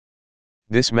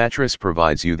This mattress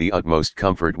provides you the utmost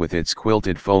comfort with its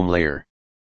quilted foam layer.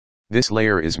 This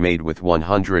layer is made with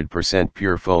 100%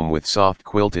 pure foam with soft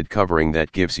quilted covering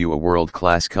that gives you a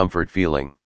world-class comfort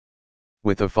feeling.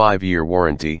 With a 5-year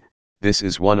warranty, this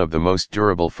is one of the most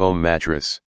durable foam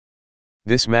mattress.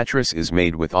 This mattress is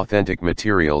made with authentic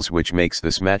materials which makes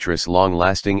this mattress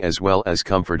long-lasting as well as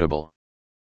comfortable.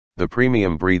 The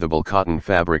premium breathable cotton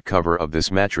fabric cover of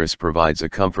this mattress provides a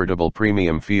comfortable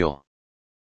premium feel.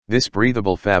 This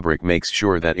breathable fabric makes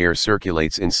sure that air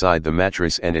circulates inside the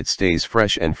mattress and it stays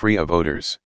fresh and free of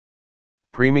odors.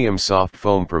 Premium soft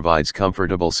foam provides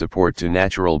comfortable support to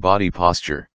natural body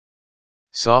posture.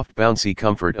 Soft bouncy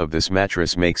comfort of this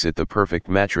mattress makes it the perfect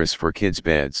mattress for kids'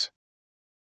 beds.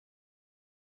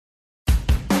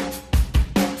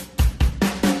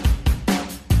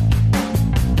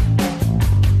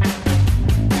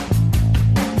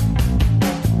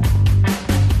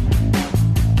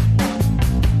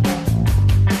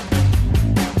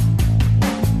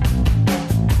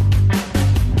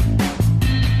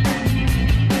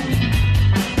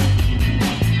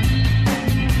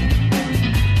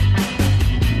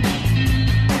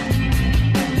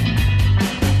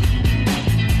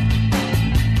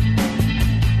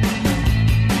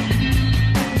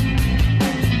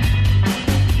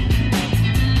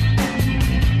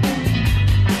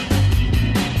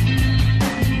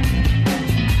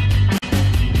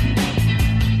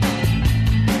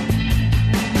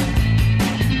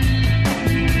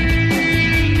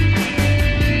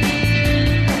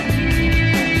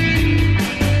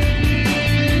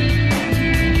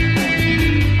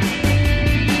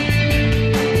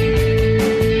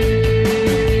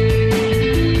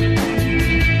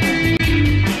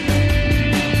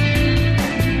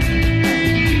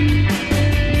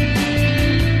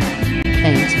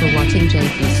 Thanks for watching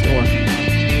JP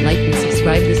Store. Like and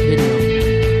subscribe this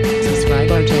video.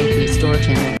 Subscribe our JP Store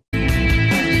channel.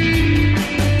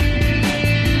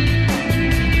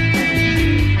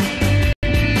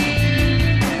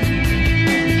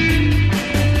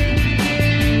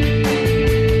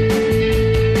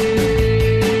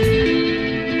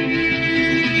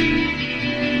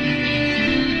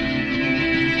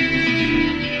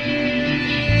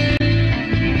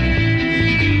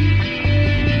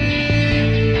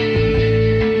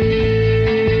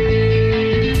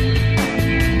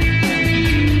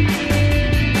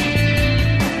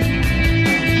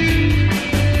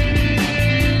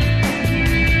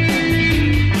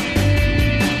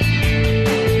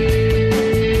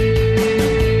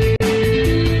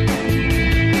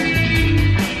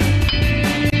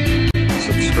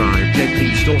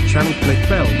 JP Store channel, click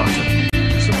bell button.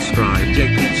 Subscribe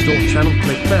JP Store channel,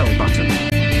 click bell button.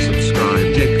 Subscribe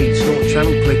JP Store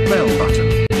channel, click bell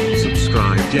button.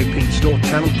 Subscribe JP Store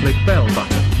channel, click bell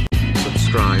button.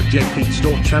 Subscribe JP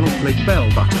Store channel, click bell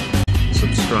button.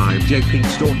 Subscribe JP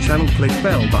Store channel, click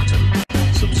bell button.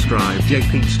 Subscribe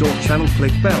JP Store channel,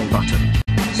 click bell button.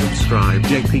 Subscribe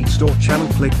JP Store channel,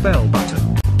 click bell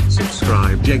button.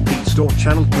 Subscribe JP Store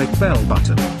channel, click bell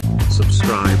button.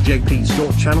 Subscribe JP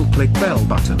Store channel, click bell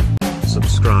button.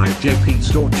 Subscribe JP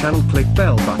Store channel, click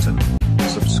bell button.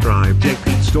 Subscribe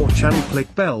JP Store channel,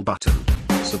 click bell button.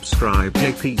 Subscribe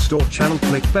JP Store channel,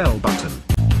 click bell button.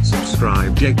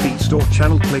 Subscribe JP Store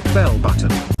channel, click bell button.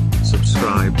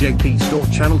 Subscribe JP Store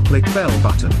channel, click bell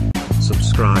button.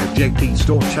 Subscribe JP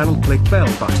Store channel, click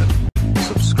bell button.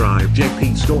 Subscribe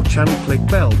JP Store channel, click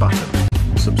bell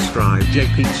button. Subscribe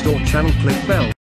JP Store channel, click bell